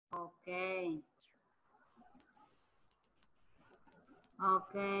Okay.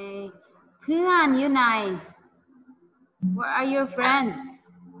 Okay. เพื่อนอยู่ไหน Where are your friends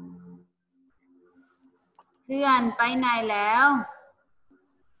เพื่อนไปไหนแล้ว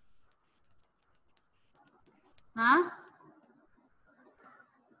ฮะ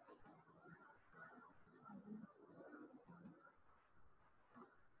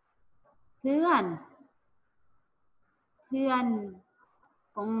เพื่อน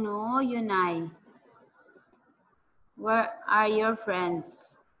ของหนูอยู่ไหน Where are your friends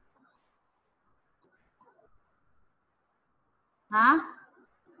ฮะ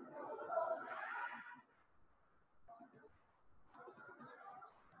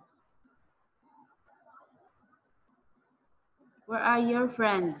Where are your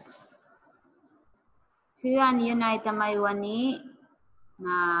friends เพื่อนอยู่ไหนทำไมวันนี้ม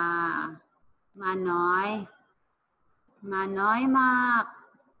าน้อยมาก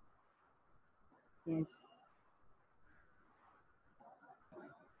Yes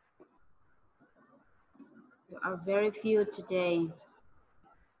you are very few today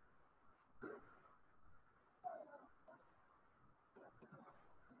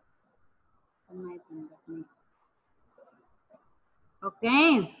ทำไมเป็นแบบนี้ Okay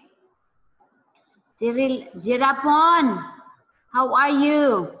Jirapon how are you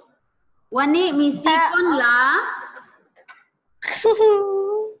วันนี้มีสี่คนเหรอ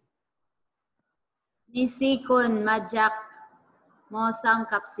มีสี่คนมาจากม.3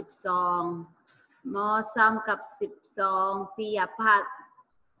 กับ12ม.3 กับ12พิยพัฒน์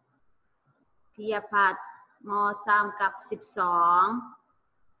ม.3 กับ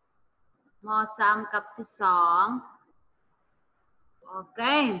12ม.3 กับ12โอเค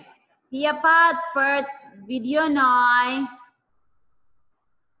พิยพัฒน์เปิดวิดีโอหน่อย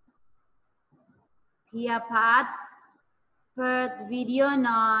พิยพัฒน์เปิดวิดีโอห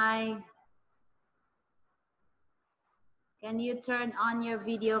น่อย Can you turn on your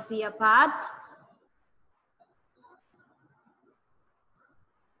video, Piyapat?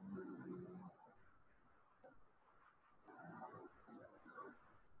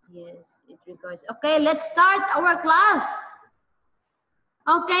 Yes, it records. Okay, let's start our class.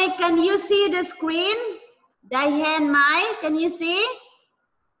 Okay, can you see the screen? The hand mic, can you see?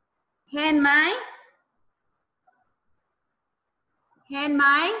 Hand mic? Hand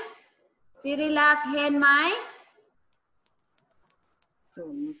mic? Sirilak, hand mic?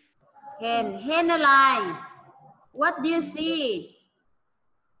 Hand align. What do you see?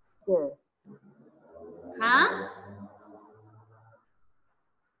 Huh?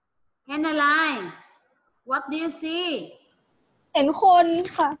 Hand align. What do you see? เห็นคน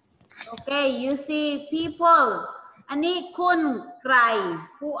ค่ะ Okay, you see people. อันนี้คนใคร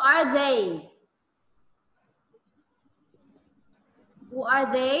Who are they? Who are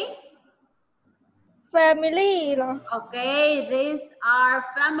they? family เหรอ Okay, these are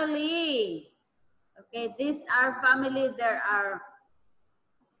family. Okay, these are family. There are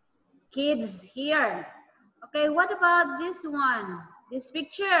kids here. Okay, what about this one? This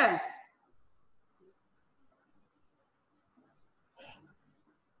picture?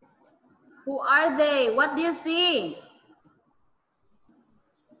 Who are they? What do you see?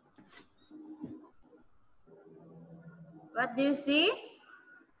 What do you see?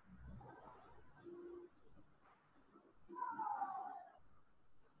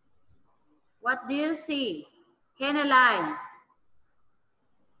 What do you see? Can I lie?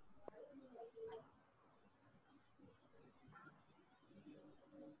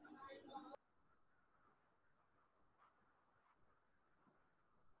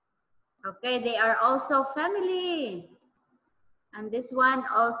 Okay, they are also family. And this one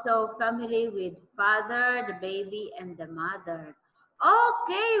also family with father, the baby, and the mother.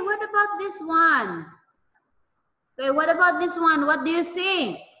 Okay, what about this one? Okay, what about this one? What do you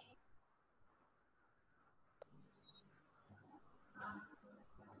see?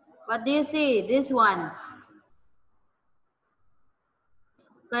 What do you see? This one.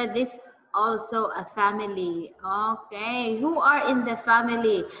 Okay, this also a family. Okay, who are in the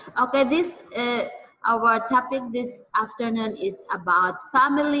family? Okay, this our topic this afternoon is about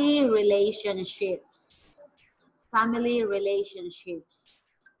family relationships. Family relationships.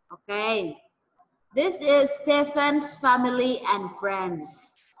 Okay, this is Stephen's family and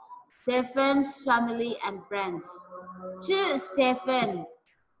friends. Stephen's family and friends. ชื่อ Stephen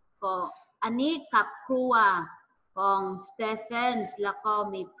ก็อันนี้กับครัวของ Stephen's แล้วก็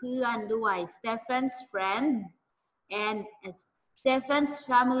มีเพื่อนด้วย Stephen's friend and Stephen's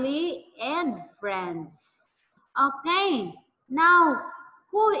family and friends. Okay, now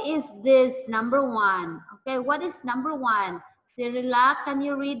who is this number one? Okay, what is number one? Cyrilak, can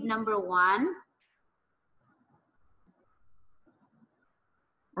you read number 1?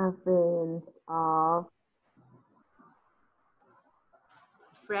 A friend of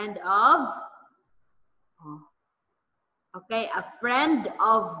Friend of? uh, Okay, a friend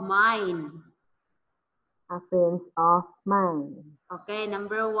of mine. a friend of mine. Okay,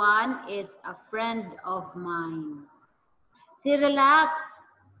 number 1 is a friend of mine. Cyrilak,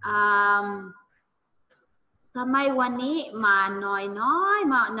 ทำไมวันนี้มาน้อยมา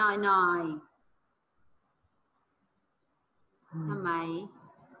น้อย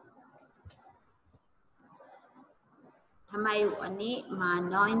ทำไมวันนี้มา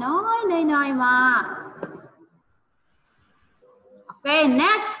น้อยมา Okay,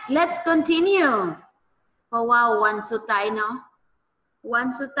 next let's continue เพราะว่าวันสุดท้ายเนาะวัน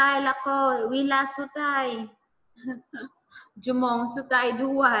สุดท้ายแล้วก็เวลาสุดท้ายชั่วโมงสุดท้าย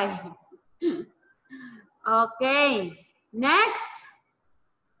ด้วย Okay, next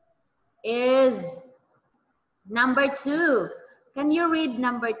is number 2. Can you read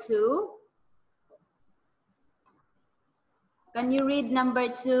number 2? Can you read number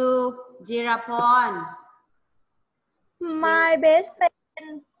 2, Jirapon? My best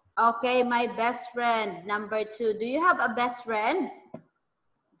friend Okay, my best friend. Number 2. Do you have a best friend?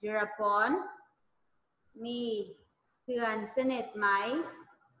 Jirapon? มีเพื่อนสนิทไหม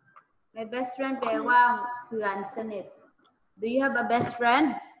My best friend แปลว่าเพื่อนสนิท Do you have a best friend?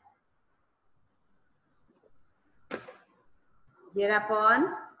 Jirapon?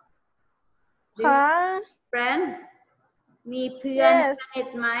 Do you ค่ะ have a friend? มีเพื่อน Yes สนิท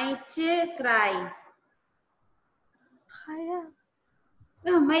ไหมชื่อใคร ใครอะ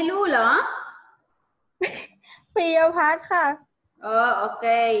ไม่รู้เหรอ ปิยพัฒน์ค่ะ Oh,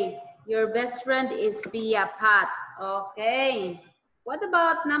 okay. Your best friend is Pia Pat. Okay. What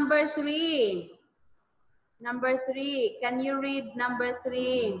about number 3? Number 3. Can you read number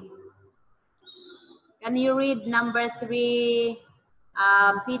 3? Can you read number 3?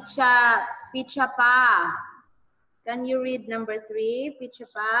 Pichapa. Can you read number 3?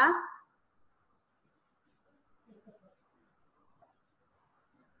 Pichapa.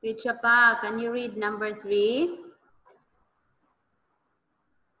 Pichapa, can you read number 3?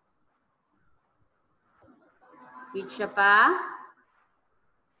 Pichapa.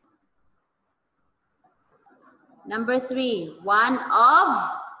 Number 3, one of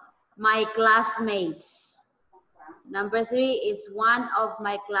my classmates. Number 3 is one of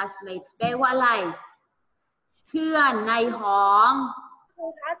my classmates. แปลว่าอะไร เพื่อนในห้อง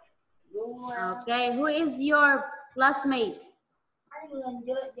Okay, who is your classmate?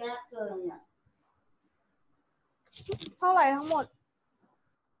 เท่าไหร่ทั้งหมด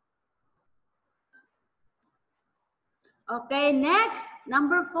Okay, next,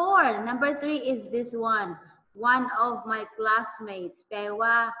 number 4. Number 3 is this one. One of my classmates. แปล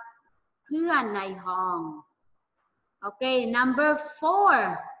ว่าเพื่อนในห้อง Okay, number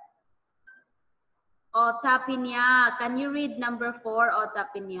 4. Otapinya. Can you read number 4,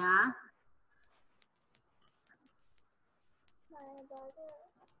 Otapinya?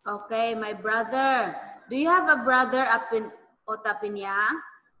 Okay, my brother. Do you have a brother up in Otapinya?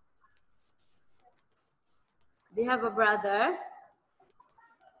 Do you have a brother?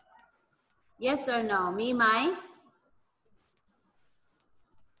 Yes or no? Me, Mai?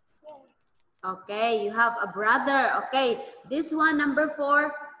 Okay, you have a brother. Okay, this one, number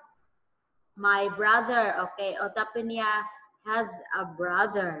 4. My brother. Okay, Otapinya has a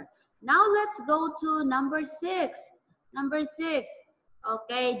brother. Now let's go to number 6. Number 6.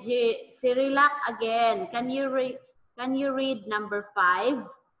 Okay, Cyrilak again. Can you read number 5?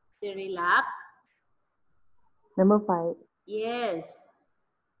 Cyrilak. Number 5. Yes.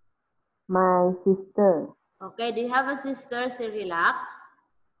 My sister. Okay, do you have a sister, Cyrilak?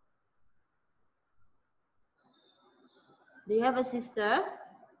 Do you have a sister?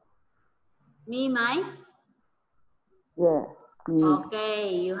 Me, Mai? Yeah. Me.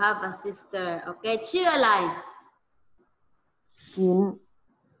 Okay, you have a sister. Okay, ชื่ออะไร Yin.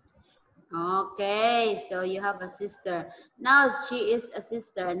 Okay, so you have a sister. Now she is a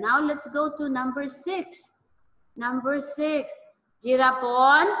sister. Now let's go to number 6. Number 6.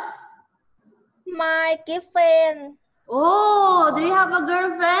 Jirapon. My girlfriend Oh, do you have a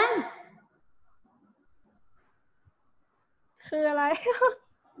girlfriend? คืออะไร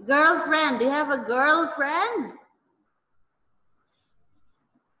Girlfriend. Do you have a girlfriend?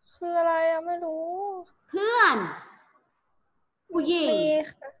 คืออะไรอะไม่รู้ เพื่อน ผู้หญิง มี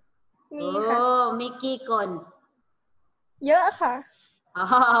ค่ะ มีค่ะ Oh, มีกี่คน เยอะค่ะ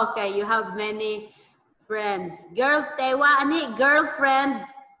Oh, okay, you have many friends. Girl แต่ว่าอันนี้ girlfriend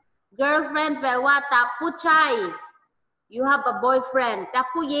แปลว่าตาผู้ชาย you have a boyfriend ถ้า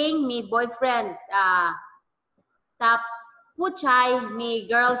ผู้หญิงมี boyfriend ถ้าผู้ชายมี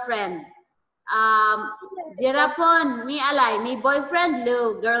girlfriend จิรพลมีอะไรมี boyfriend หรือ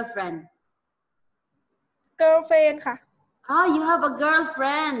girlfriend girlfriend ค่ะ oh you have a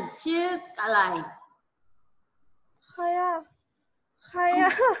girlfriend ชื่ออะไร ใครอ่ะ ใครอ่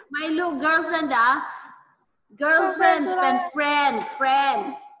ะ ไม่รู้ girlfriend girlfriend girlfriend คืออะไร เป็น friend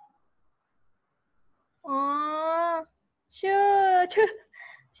อ๋อ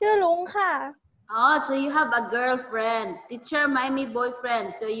ชื่อลุงค่ะ oh so you have a girlfriend teacher ไม่มี boyfriend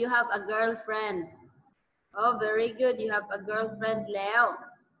so you have a girlfriend oh very good you have a girlfriend แล้ว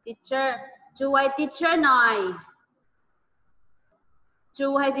teacher ช่วย teacher หน่อย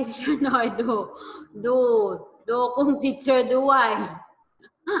ช่วย teacher หน่อยดูคุณ teacher ด้วย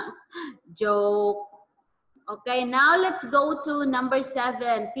joke okay now let's go to number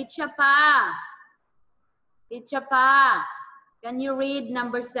 7 Pichapa can you read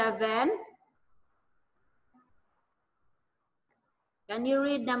number 7 can you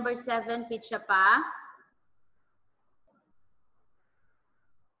read number 7 Pichapa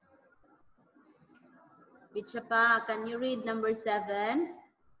Pichapa can you read number 7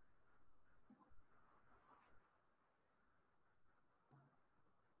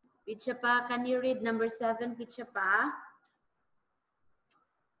 Pichapa can you read number 7 Pichapa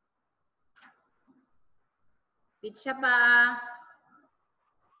Pichapa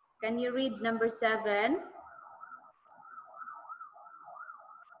can you read number 7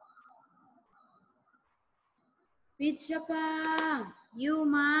 Pichapa you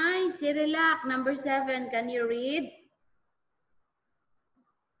my Sirilak number 7 can you read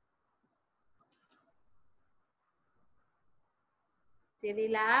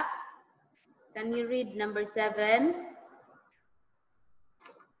Sirilak can you read number 7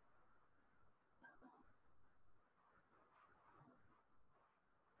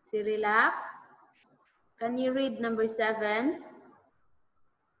 Sirilak can you read number 7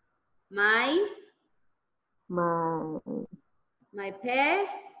 my my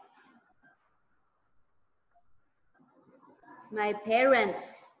parents my parents,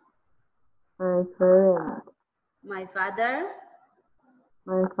 my father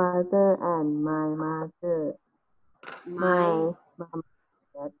my father and my mother, my mom,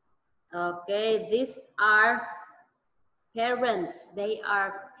 dad. okay these are parents they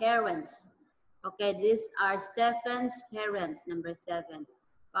are parents okay these are Stephen's parents number 7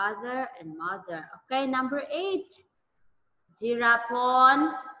 father and mother okay number 8 Jirapon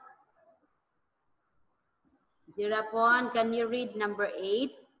can you read number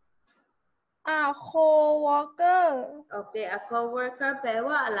 8 co-worker okay a co-worker แปล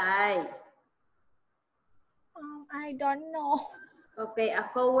ว่าอะไร I don't know okay a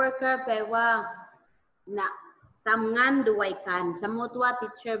co-worker แปลว่านะทำงานด้วยกันสมมติว่า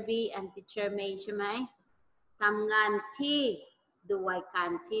teacher B and teacher May ใช่ไหมทำงานที่ด้วยกัน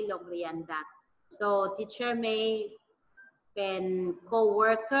ที่โรงเรียนดัด so teacher May เป็น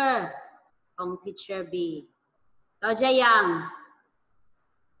co-worker ของ teacher B เข้าใจยัง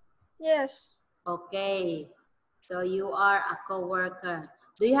yes okay so you are a co-worker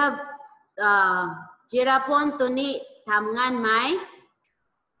do you have จิรพลตัวนี้ทำงานไหม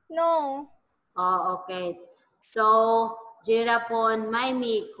no oh okay so จิรพลไม่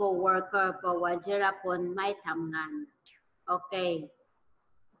มี co-worker เพราะว่าจิรพลไม่ทำงาน okay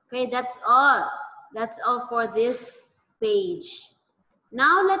okay that's all for this page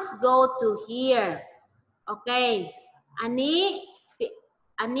now let's go to here okay อัน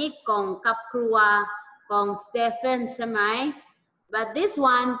นี้ของครอบครัวของ Stephen ใช่ไหม but this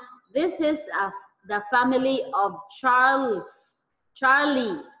is the family of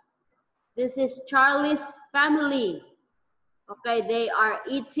Charlie this is Charlie's family okay they are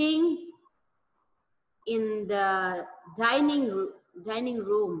eating in the dining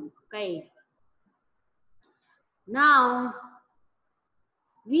room okay now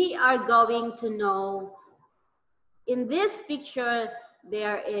we are going to know in this picture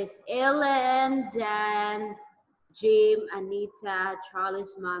there is Ellen, Dan, Jim, Anita,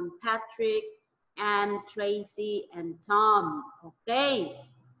 Charlie's mom, Patrick, and Tracy and Tom. Okay.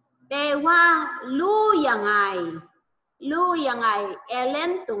 แต่ว่ารู้ยังไง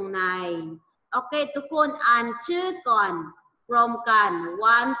Ellen ตรงไหน โอเค ทุกคนอ่านชื่อก่อนพร้อมกัน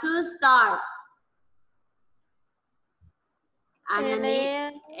one two start อันนี้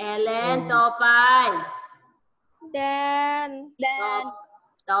Ellen ต่อไป Dan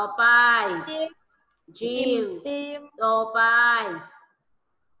ต่อไป Jim ต่อไป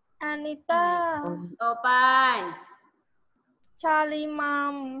Anita ต่อไป Charlie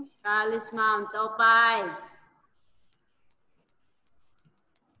mom Charlie's mom ต่อไป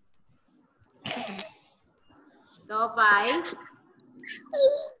ต่อไป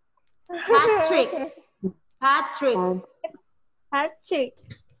Patrick Patrick Patrick.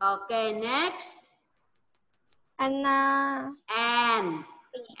 okay next Anna. Anne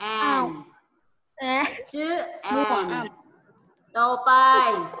ชื่อ Anne ต่อไป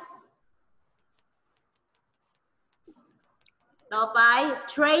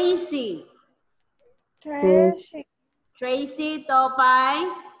Tracy Tracy. Tracy ต่อไป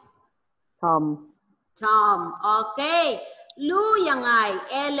Tom Tom โอเครู้ยังไง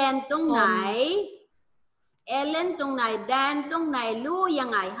เอเลนตรงไหนเอเลนตรงไหนแดนตรงไหนรู้ยัง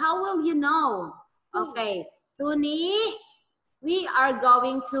ไง how will you know โอเคตัวนี้ we are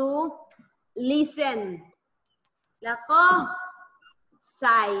going to listen แล้วก็ใ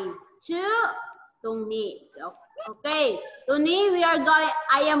ส่ชื่อตรงนี้โอเคตัวนี้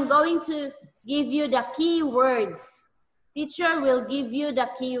I am going to give you the keywords teacher will give you the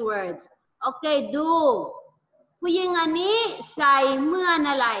keywords โอเคดูผู้หญิงอันนี้ใส่เมื่อ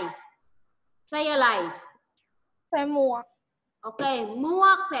อะไรใส่อะไร ใส่หมวก โอเคหมว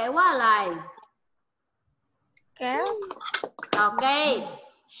กแปลว่าอะไร แก้ว โอเค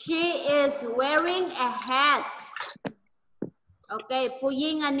she is wearing a hat โอเคผู้ห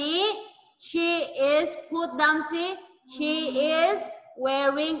ญิงอันนี้ she is พูดดังสิ she is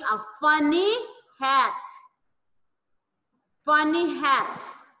wearing a funny hat funny hat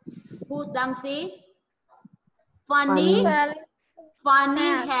พูดดังสิ funny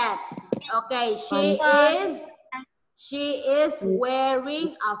hat okay she is wearing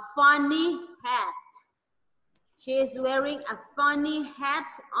a funny hat she is wearing a funny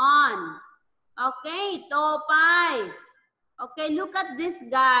hat on okay ต่อไป okay look at this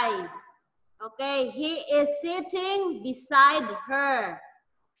guy okay he is sitting beside her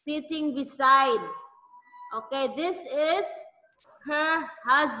sitting beside okay this is her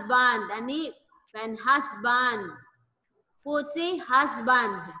husband อันนี้เป็น husband พูดสิ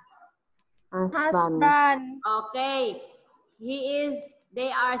husband okay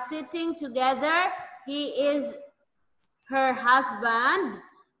they are sitting together he is her husband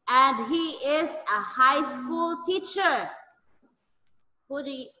and he is a high school teacher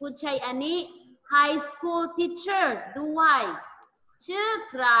ผู้ชายอันนี้ high school teacher ด้วยชื่อ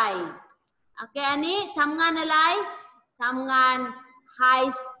ใครโอเคอันนี้ทำงานอะไรทำงาน high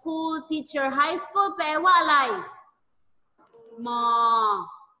school teacher high school แปลว่าอะไร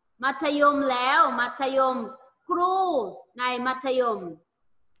มัธยมแล้วมัธยมครูในมัธยม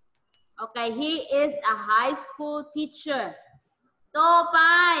โอเค he is a high school teacher ต่อไป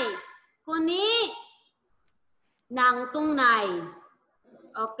คนนี้นั่งตรงไหน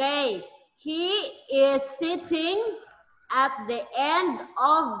โอเค he is sitting at the end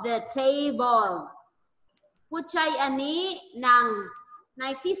of the table ผู้ชายอันนี้นั่งใน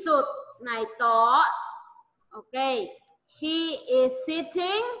ที่สุดในโต๊ะโอเค he is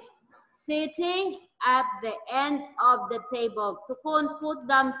sitting at the end of the table ทุกคนพูด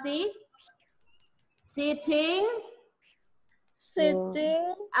ดังสิ sitting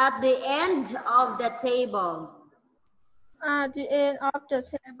at the end of the table at the end of the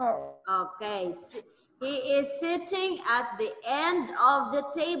table okay he is sitting at the end of the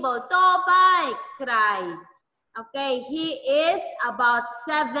table ต่อไปใคร okay he is about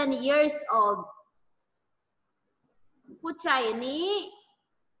 7 years old ผู้ชายนี้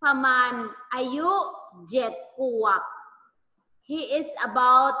ประมาณอายุ7 ขวบ he is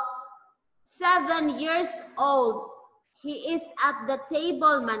about 7 years old he is at the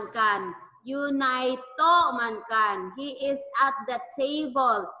table เหมือนกันอยู่ในโต๊ะเหมือนกัน he is at the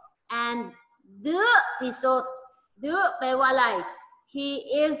table and ดื้อที่สุดดื้อแปลว่าอะไร he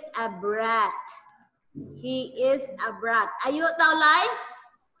is a brat he is a brat อายุเท่าไหร่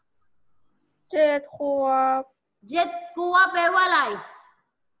7 ขวบ 7 ขวบแปลว่าอะไร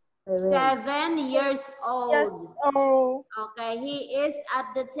 7 years old okay he is at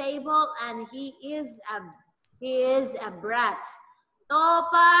the table and he is a brat ต่อ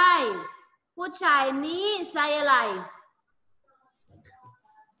ไปผู้ชายนี้ใส่อะไร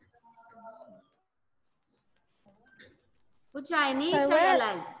ผู้ชายนี้ใส่อะไร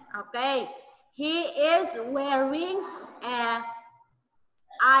okay he is wearing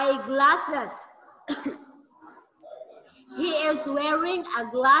eyeglasses he is wearing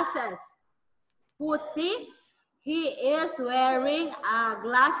glasses พูดสิ he is wearing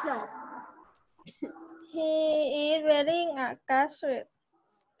glasses he is wearing a glasses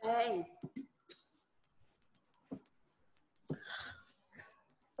okay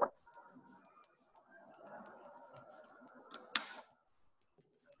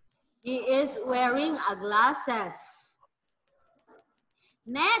he is wearing glasses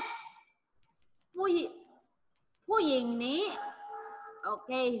next ผู้ ผู้หญิงนี้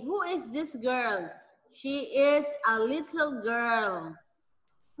Okay, who is this girl? She is a little girl.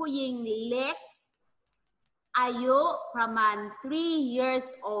 ผู้หญิงเล็กอายุประมาณ3 years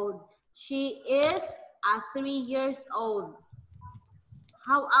old. She is a 3 years old.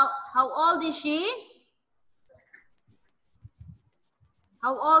 How old is she?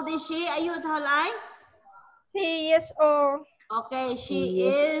 How old is she? อายุเท่าไหร่ 3 years old. Okay, she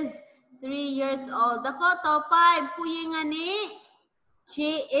is 3 years old. แล้วก็ต่อไปผู้หญิงอันนี้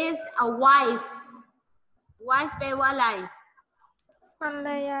she is a wife. Wife แปลว่าอะไร ภรร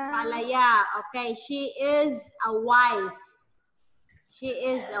ยา ภรรยา Okay, she is a wife. She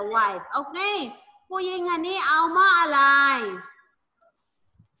is a wife. Okay, ผู้หญิงอันนี้เอามาอะไร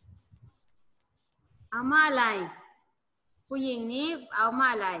เอามาอะไร ผู้หญิงนี้เอามา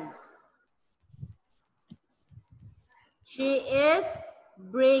อะไร She is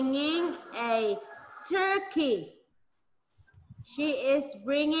bringing a turkey. She is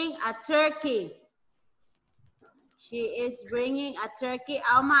bringing a turkey. She is bringing a turkey. เ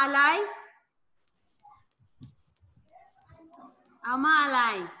อามาอะไร เอามาอะไร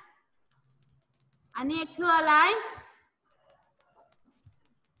อันนี้คืออะไร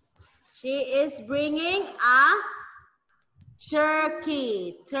She is bringing a turkey.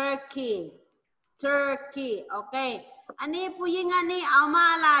 Turkey. Turkey. Okay. อันนี้ผู้หญิงอันนี้เอามา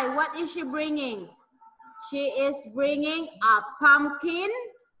อะไร What is she bringing? She is bringing a pumpkin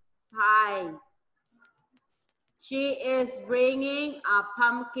pie. She is bringing a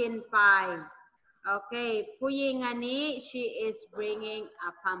pumpkin pie. Okay. ผู้หญิงอันนี้ she is bringing a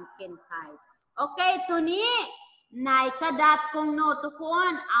pumpkin pie. Okay. ตัวนี้ในกระดาษกงโน้ตทุกค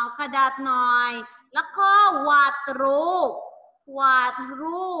นเอากระดาษหน่อย แล้วก็วาดรูป วาด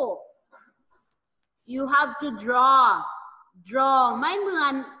รูป You have to draw ไม่เหมือ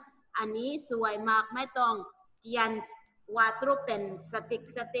นอันนี้สวยมากไม่ต้องเขียนวาดรูปเป็นสติ๊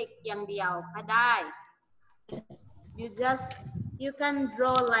กอย่างเดียวก็ได้ you can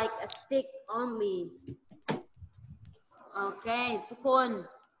draw like a stick only. Okay ทุกคน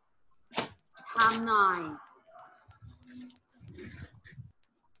ทำหน่อย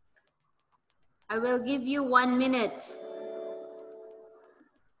I will give you 1 minute.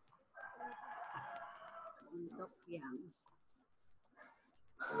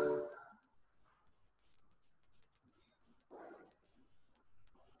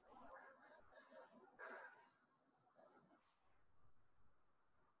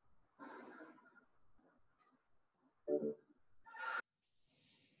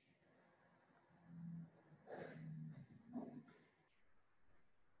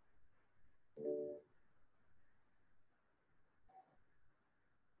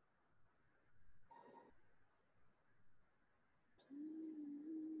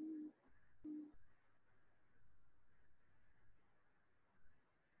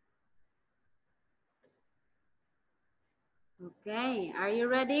 Okay, are you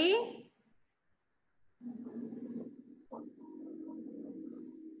ready?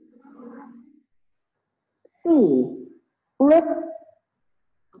 C. List.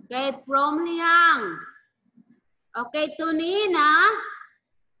 Okay, พร้อมหรือยัง Okay ตัวนี้นะ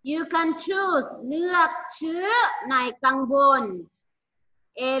you can choose เลือกชื่อในข้างบน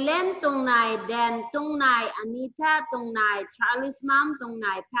เอเลนตรงไหน แดนตรงไหน อานิตาตรงไหน ชาร์ลิสมัมตรงไหน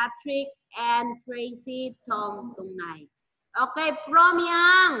แพทริก แอนเทรซี่ ทอมตรงไหน Okay พร้อม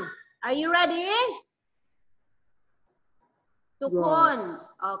ยัง Are you ready? ทุกคน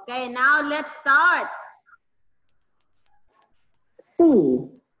Okay now let's start. C.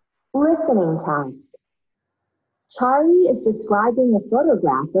 Listening task. Charlie is describing a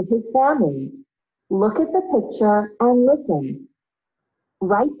photograph of his family. Look at the picture and listen.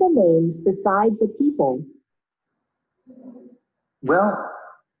 Write the names beside the people. Well,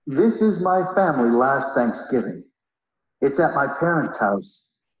 this is my family last Thanksgiving. It's at my parents' house.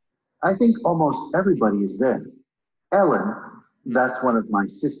 I think almost everybody is there. Ellen, that's one of my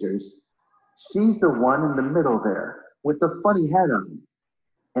sisters. She's the one in the middle there with the funny hat on.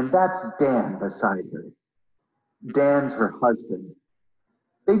 And that's Dan beside her. Dan's her husband.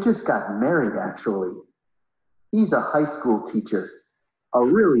 They just got married, actually. He's a high school teacher, a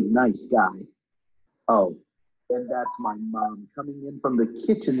really nice guy. Oh, and that's my mom coming in from the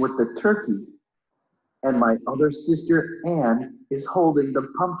kitchen with the turkey. And my other sister, Anne, is holding the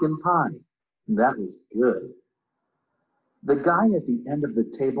pumpkin pie. That was good. The guy at the end of the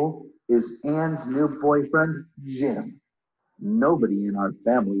table is Anne's new boyfriend, Jim. Nobody in our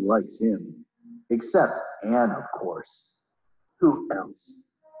family likes him, except Anne, of course. Who else?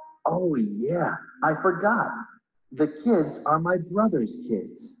 Oh, yeah, I forgot. The kids are my brother's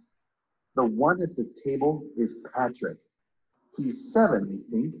kids. The one at the table is Patrick. He's 7,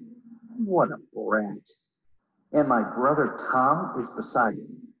 I think. What a brat. And my brother Tom is beside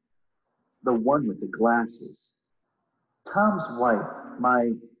him. The one with the glasses. Tom's wife,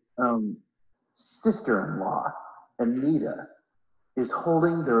 my, sister-in-law, Anita, is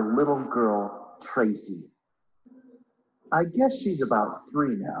holding their little girl, Tracy. I guess she's about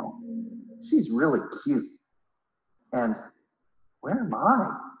 3 now. She's really cute. And where am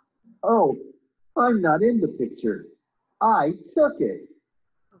I? Oh, I'm not in the picture. I took it.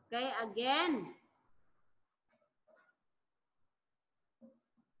 Okay, again.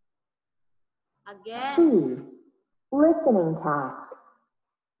 Again. C. Listening task.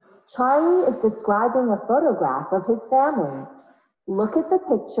 Charlie is describing a photograph of his family. Look at the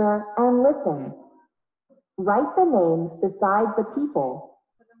picture and listen. Write the names beside the people.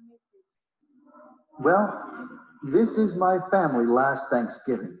 Well, this is my family last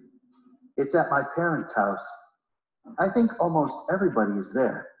Thanksgiving. It's at my parents' house. I think almost everybody is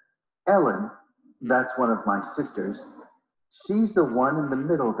there. Ellen, that's one of my sisters. She's the one in the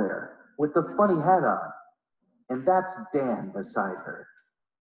middle there with the funny hat on. And that's Dan beside her.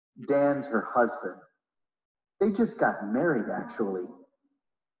 Dan's her husband. They just got married, actually.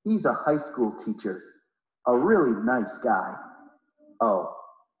 He's a high school teacher, a really nice guy. Oh,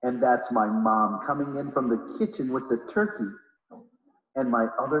 and that's my mom coming in from the kitchen with the turkey. And my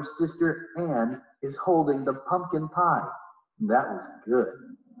other sister, Ann, is holding the pumpkin pie. That was good.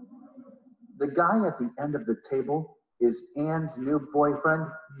 The guy at the end of the table is Ann's new boyfriend,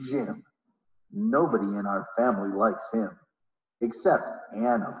 Jim. Nobody in our family likes him, except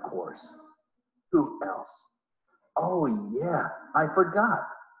Ann, of course. Who else? Oh, yeah, I forgot.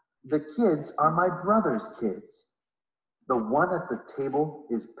 The kids are my brother's kids. The one at the table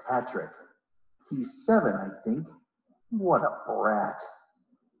is Patrick. He's 7, I think. What a brat.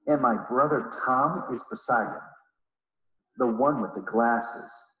 And my brother Tom is beside him. The one with the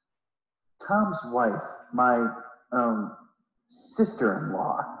glasses. Tom's wife, my,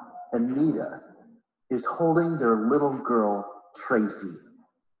 sister-in-law, Anita, is holding their little girl, Tracy.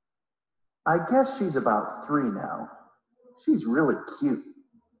 I guess she's about 3 now. She's really cute.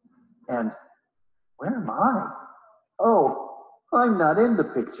 And where am I? Oh, I'm not in the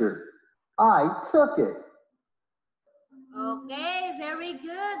picture. I took it. Okay, very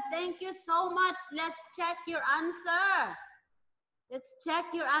good. Thank you so much. Let's check your answer. Let's check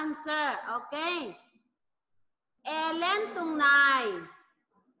your answer. Okay. Ellen Tungnai.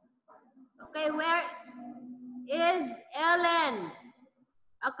 Okay, where is Ellen?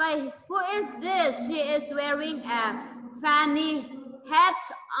 Okay, who is this? She is wearing a fanny hat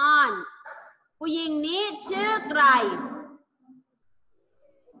on. ผู้หญิงนี้ชื่อใคร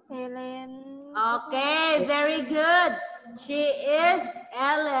Helen. Okay, very good. She is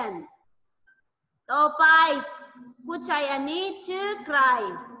Ellen. ต่อไปผู้ชายอันนี้ชื่อใคร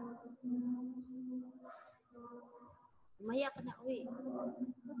Maya ka na, uwi.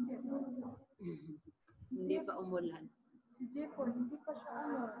 Hindi pa umulan. Si Jepo, hindi pa siya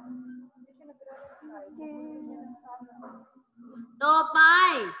hindi siya nag-reply. ต่อไป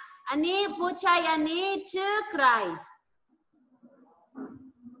อันนี้ผู้ชายอันนี้ชื่อใคร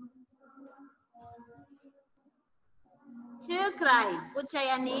ชื่อใครผู้ชาย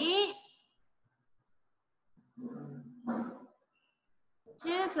อันนี้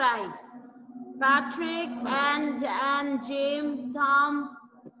ชื่อใคร Patrick and Jim Tom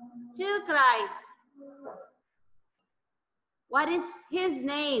ชื่อใคร What is his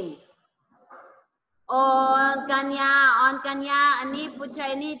name ออนกัญญาอันนี้ผู้ชา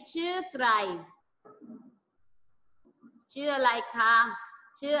ยนี่ชื่อใครชื่ออะไรคะ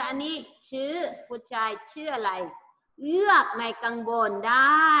ชื่ออันนี้ชื่อผู้ชายชื่ออะไรเลือกในกังบนไ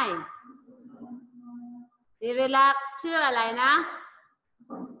ด้สิริลักษณ์ชื่ออะไรนะ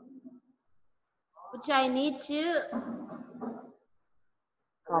ผู้ชายนี้ชื่อ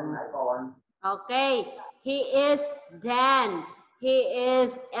Okay, he is Dan. He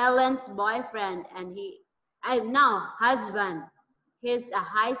is Ellen's boyfriend and no, husband. He's a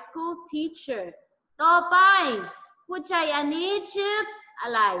high school teacher. ต่อไปผู้ชายอันนี้ชื่ออะ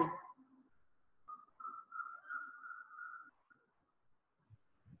ไร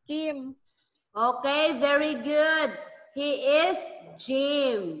Jim. Okay, very good. He is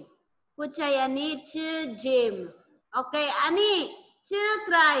Jim. ผู้ชายอันนี้ชื่อ Jim. Okay, อันนี้ชื่อใ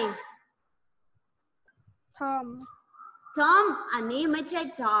คร Tom. Tom อันนี้ไม่ใช่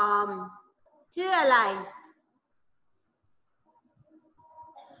Tom ชื่ออะไร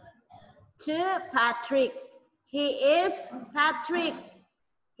ชื่อ Patrick He is Patrick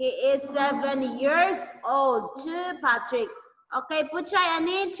He is 7 years old ชื่อ Patrick โอเคผู้ชายอัน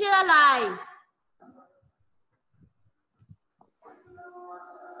นี้ชื่ออะไร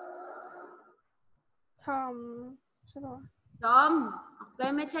ทอมใช่ปะ Tom โอเค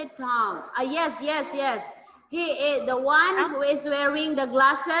ไม่ใช่ Tom yes yes yes he is the one who is wearing the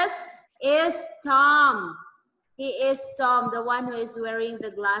glasses is Tom he is Tom the one who is wearing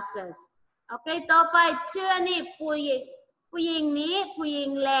the glasses โอเคต่อไปชื่ออันนี้ผู้หญิงนี้ผู้หญิง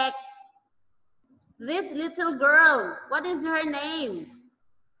เล็ก this little girl what is her name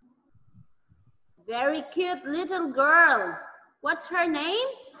very cute little girl what's her name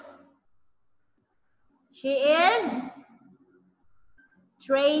she is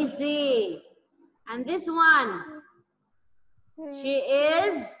Tracy and this one she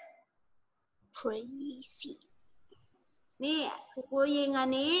is Tracy นี่ผู้หญิงอัน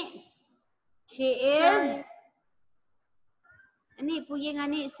นี้ she is อันนี้ผู้หญิงอั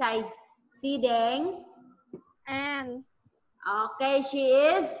นนี้ใส่สีแดง and okay she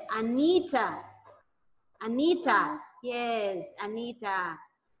is Anita Anita yes Anita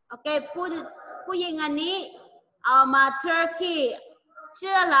okay ผู้หญิงอันนี้เอามา Turkey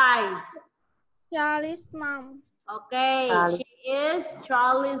ชื่ออะไร Charlie's mom okay she is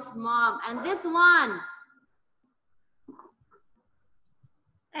Charlie's mom and this one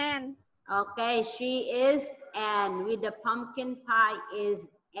and okay she is Anne with the pumpkin pie is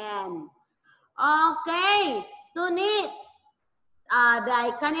Anne okay ตัวนี้ได้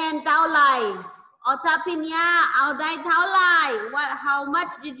คะแนนเท่าไหร่ออทัพพิญญาเอาได้เท่าไหร่ what how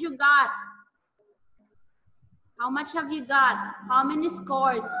much did you got how much have you got how many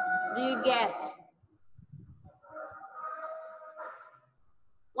scores do you get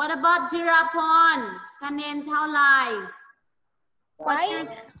what about Jirapon คะแนนเท่าไหร่ what's your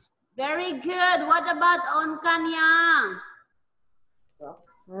very good what about Onkanya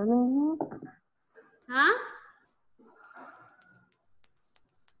huh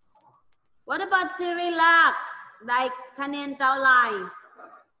what about Cyrilak ได้คะแนนเท่าไหร่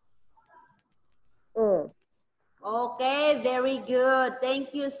okay very good thank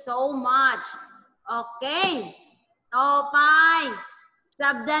you so much okay ต่อไป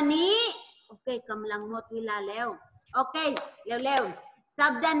สัปดาห์นี้โอเคกำลังหมดเวลาแล้วโอเคเร็วๆสั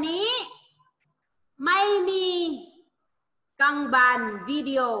ปดาห์นี้ไม่มีกังบันวิ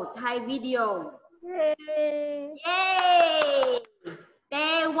ดีโอไทยวิดีโอ เย้แ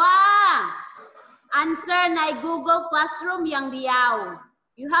ต่ว่า answer ใน Google Classroom อย่างเดียว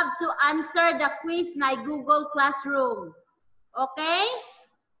you have to answer the quiz ใน Google Classroom โอเค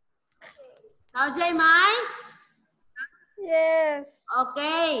เข้าใจไหม yes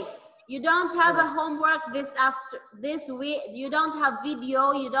okay you don't have a homework this week you don't have video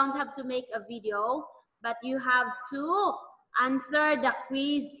you don't have to make a video but you have to answer the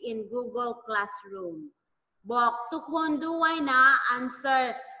quiz in Google Classroom บอกทุกคนด้วยนะ answer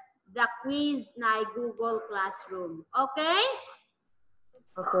the quiz ใน Google Classroom โอเค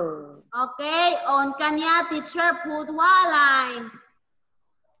โอเคโอนกัญญา teacher พูดว่าอะไร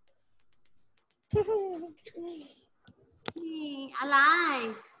อะไร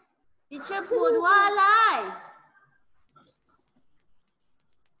teacher พูดว่าอะไร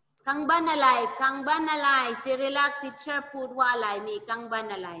กังบันอะไรกังบันอะไรสิริลักษณ์ teacher พูดว่าอะไรมีกังบัน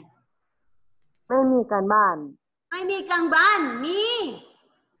อะไรไม่มีการบ้าน ไม่มีกังบันมี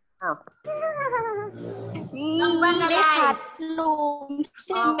อ้าว กังบันอะไร ลูมใ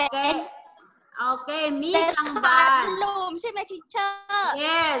ช่ไหม โอเคมีกังบัน ลูมใช่ไหมทิเชอร์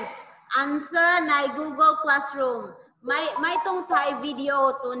yes answer ใน Google Classroom ไม่ต้องถ่ายวิดีโอ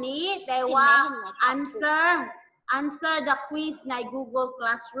ตัวนี้แต่ว่า answer the quiz ใน Google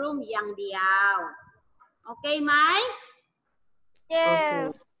Classroom อย่างเดียวโอเคไหม yes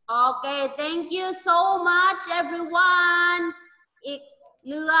okay thank you so much everyone เ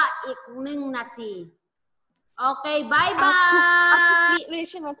หลืออีก1 นาทีโอเคบายบาย วิเลย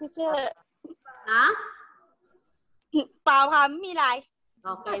ใช่ไหมทิเชอร์ ฮะ เปล่าค่ะไม่มีอะไร โอ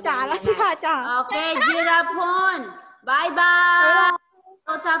เค จ๋าแล้วค่ะจ๋า โอเคจิรพลบายบายโอ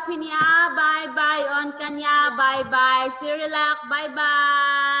ทัพพิญญาบายบายออนกัญญาบายบายสิริลักษณ์บายบา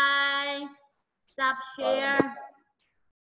ยซับแชร์